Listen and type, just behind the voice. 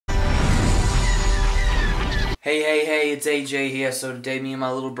Hey, it's AJ here. So today, me and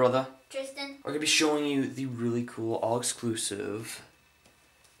my little brother Tristan are going to be showing you the really cool, all-exclusive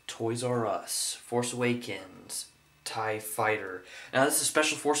Toys R Us Force Awakens TIE Fighter. Now, this is a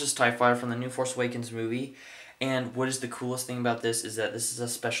Special Forces TIE Fighter from the new Force Awakens movie. And what is the coolest thing about this is that this is a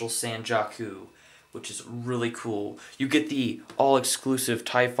special Sanjaku, which is really cool. You get the all-exclusive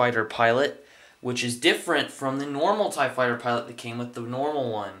TIE Fighter pilot, which is different from the normal TIE Fighter pilot that came with the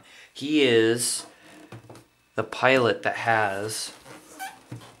normal one. He is the pilot that has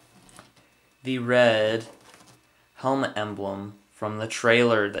the red helmet emblem from the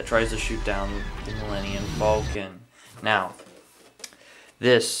trailer that tries to shoot down the Millennium Falcon. Now,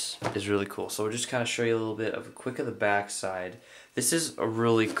 this is really cool. So we'll just kind of show you a little bit of a quick of the backside. This is a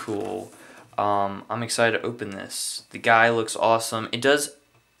really cool. I'm excited to open this. The guy looks awesome. It does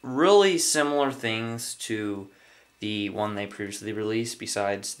really similar things to the one they previously released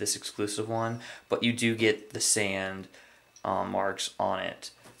besides this exclusive one, but you do get the sand marks on it.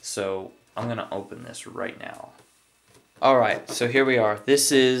 So I'm gonna open this right now. Alright, so here we are.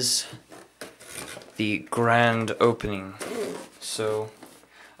 This is the grand opening. So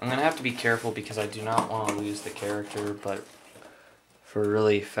I'm gonna have to be careful because I do not want to lose the character, but for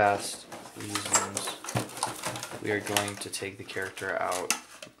really fast reasons we are going to take the character out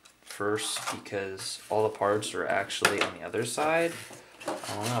first because all the parts are actually on the other side.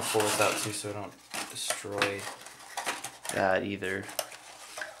 I'm going to pull this out too so I don't destroy that either.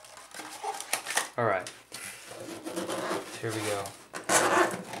 Alright, here we go.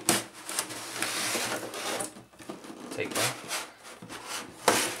 Take that.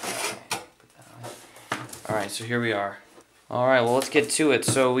 Alright, so here we are. Alright, well let's get to it.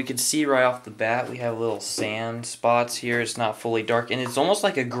 So we can see right off the bat we have little sand spots here. It's not fully dark and it's almost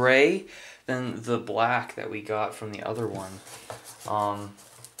like a gray than the black that we got from the other one.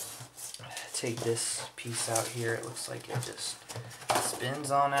 Take this piece out here. It looks like it just spins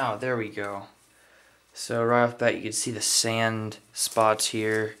on out. There we go. So right off the bat you can see the sand spots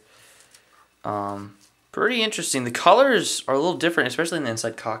here. Pretty interesting. The colors are a little different, especially in the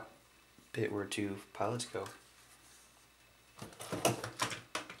inside cockpit where two pilots go.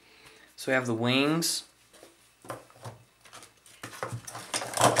 So we have the wings.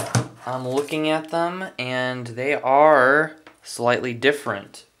 I'm looking at them and they are slightly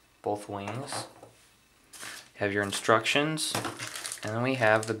different, both wings. You have your instructions and then we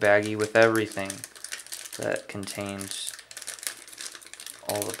have the baggie with everything that contains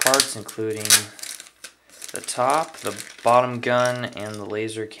all the parts, including the top, the bottom gun, and the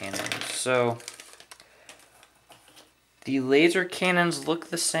laser cannons. So the laser cannons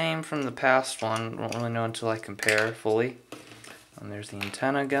look the same from the past one. Won't really know until I compare fully. And there's the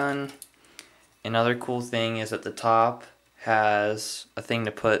antenna gun. Another cool thing is at the top has a thing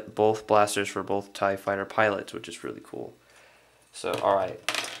to put both blasters for both TIE Fighter pilots, which is really cool. So, alright.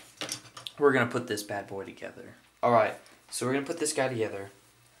 We're going to put this bad boy together. Alright, so we're going to put this guy together.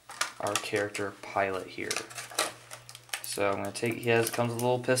 Our character pilot here. So I'm going to take, comes with a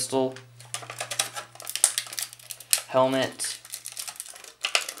little pistol. Helmet,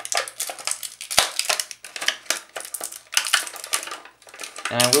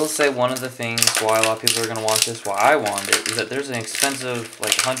 and I will say one of the things why a lot of people are going to want this, why I want it, is that there's an expensive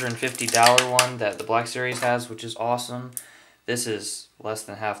like $150 one that the Black Series has, which is awesome. This is less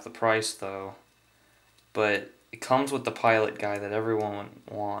than half the price though, but it comes with the pilot guy that everyone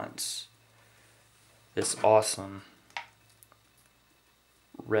wants. This awesome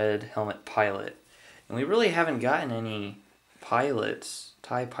red helmet pilot. And we really haven't gotten any pilots,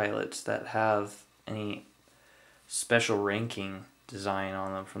 TIE pilots, that have any special ranking design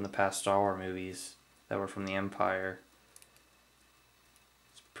on them from the past Star Wars movies that were from the Empire.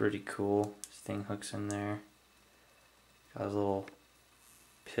 It's pretty cool. This thing hooks in there. Got a little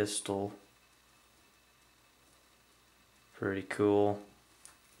pistol. Pretty cool.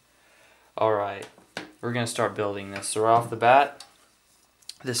 Alright, we're going to start building this. So right off the bat,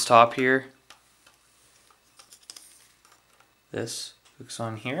 this top here, this hooks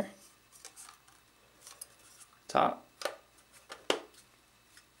on here, top,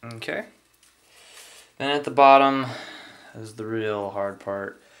 okay. Then at the bottom is the real hard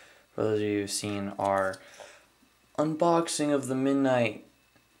part. For those of you who've seen our unboxing of the Midnight,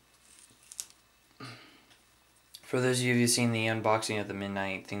 for those of you who've seen the unboxing of the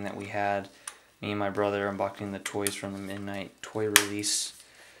Midnight thing that we had, me and my brother unboxing the toys from the Midnight toy release.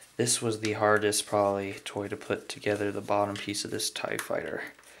 This was the hardest probably toy to put together, the bottom piece of this TIE Fighter.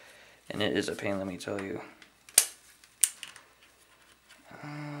 And it is a pain, let me tell you. Oh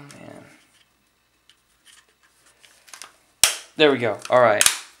man. There we go. Alright.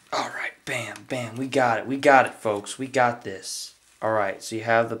 Alright. Bam, bam, we got it, folks, we got this. Alright, so you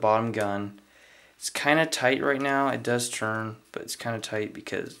have the bottom gun. It's kind of tight right now, it does turn, but it's kind of tight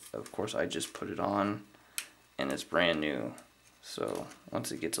because, of course, I just put it on, and it's brand new. So,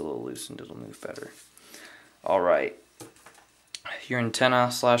 once it gets a little loosened, it'll move better. Alright, your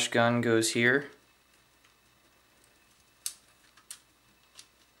antenna slash gun goes here.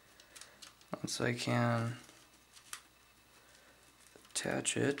 Once I can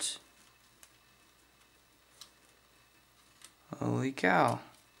attach it. Holy cow.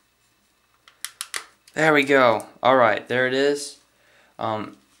 There we go. Alright, there it is.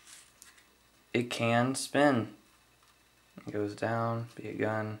 It can spin. It goes down, be a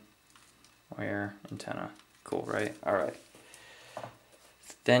gun, wire, antenna. Cool, right? Alright.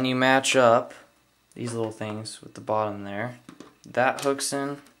 Then you match up these little things with the bottom there. That hooks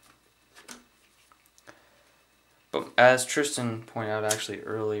in. But as Tristan pointed out actually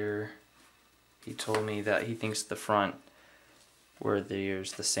earlier, he told me that he thinks the front, where the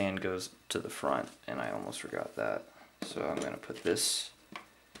sand goes to the front, and I almost forgot that. So I'm going to put this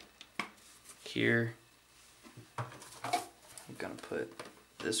here. I'm going to put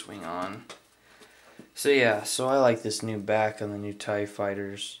this wing on. So yeah, so I like this new back on the new TIE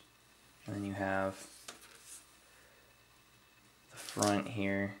fighters. And then you have the front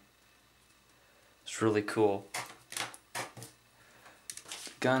here. It's really cool.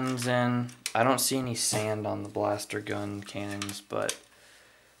 Guns in. I don't see any sand on the blaster gun cannons, but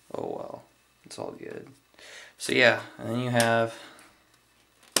oh well, it's all good. So yeah, and then you have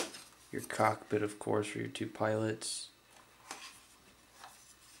your cockpit, of course, for your two pilots.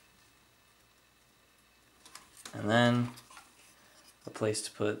 And then a place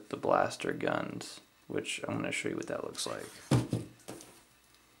to put the blaster guns, which I'm going to show you what that looks like.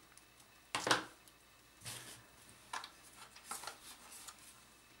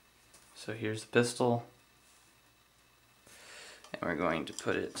 So here's the pistol, and we're going to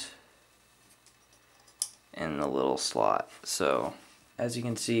put it in the little slot. So as you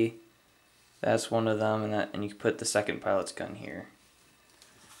can see, that's one of them, and you can put the second pilot's gun here.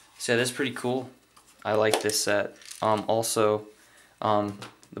 So that's pretty cool. I like this set. Also,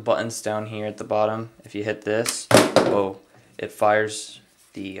 the buttons down here at the bottom, if you hit this, whoa, it fires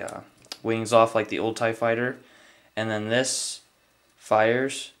the wings off like the old TIE Fighter, and then this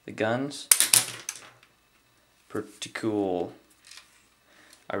fires the guns. Pretty cool.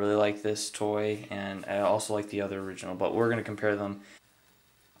 I really like this toy, and I also like the other original, but we're going to compare them.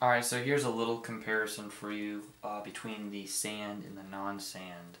 Alright, so here's a little comparison for you between the sand and the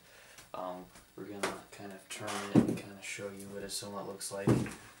non-sand. We're going to kind of turn it and kind of show you what it somewhat looks like.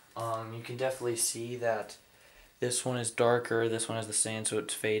 You can definitely see that this one is darker, this one has the sand, so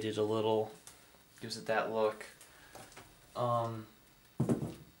it's faded a little. Gives it that look.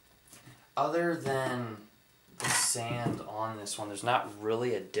 Other than the sand on this one, there's not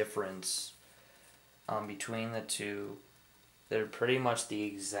really a difference between the two. They're pretty much the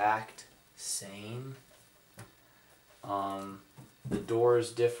exact same. The door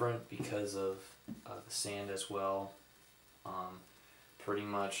is different because of the sand as well. Pretty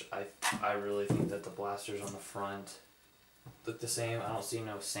much, I really think that the blasters on the front look the same. I don't see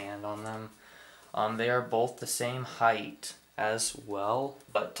no sand on them. They are both the same height as well.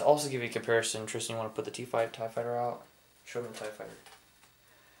 But to also give you a comparison, Tristan, you want to put the TIE Fighter out? Show me the TIE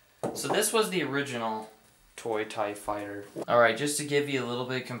Fighter. So this was the original toy TIE Fighter. Alright, just to give you a little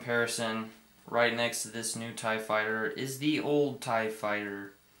bit of comparison, right next to this new TIE Fighter is the old TIE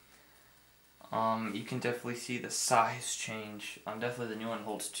Fighter. You can definitely see the size change. Definitely the new one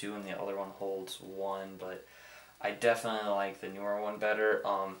holds 2 and the other one holds 1, but I definitely like the newer one better.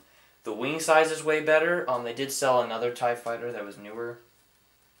 The wing size is way better. They did sell another TIE Fighter that was newer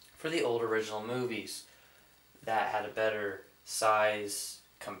for the old original movies that had a better size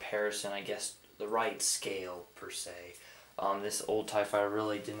comparison, I guess the right scale per se. This old TIE Fighter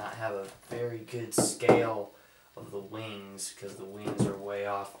really did not have a very good scale of the wings because the wings are way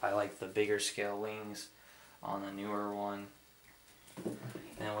off. I like the bigger scale wings on the newer one. And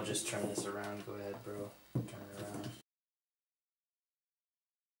then we'll just turn this around. Go ahead, bro. Turn it around.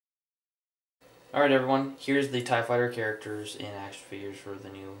 Alright everyone, here's the TIE Fighter characters in action figures for the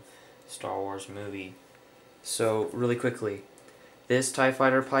new Star Wars movie. So, really quickly, this TIE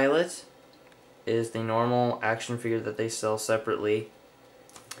Fighter pilot is the normal action figure that they sell separately.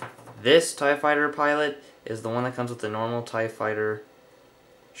 This TIE Fighter pilot is the one that comes with the normal TIE Fighter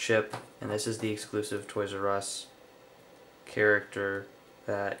ship, and this is the exclusive ToysRus character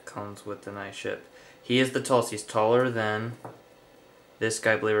that comes with the nice ship. He is the tallest. He's taller than this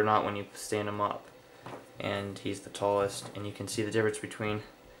guy, believe it or not, when you stand him up. And he's the tallest, and you can see the difference between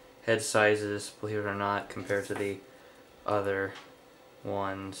head sizes, believe it or not, compared to the other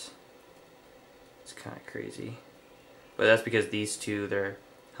ones. It's kind of crazy. But that's because these two, their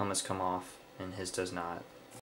helmets come off and his does not.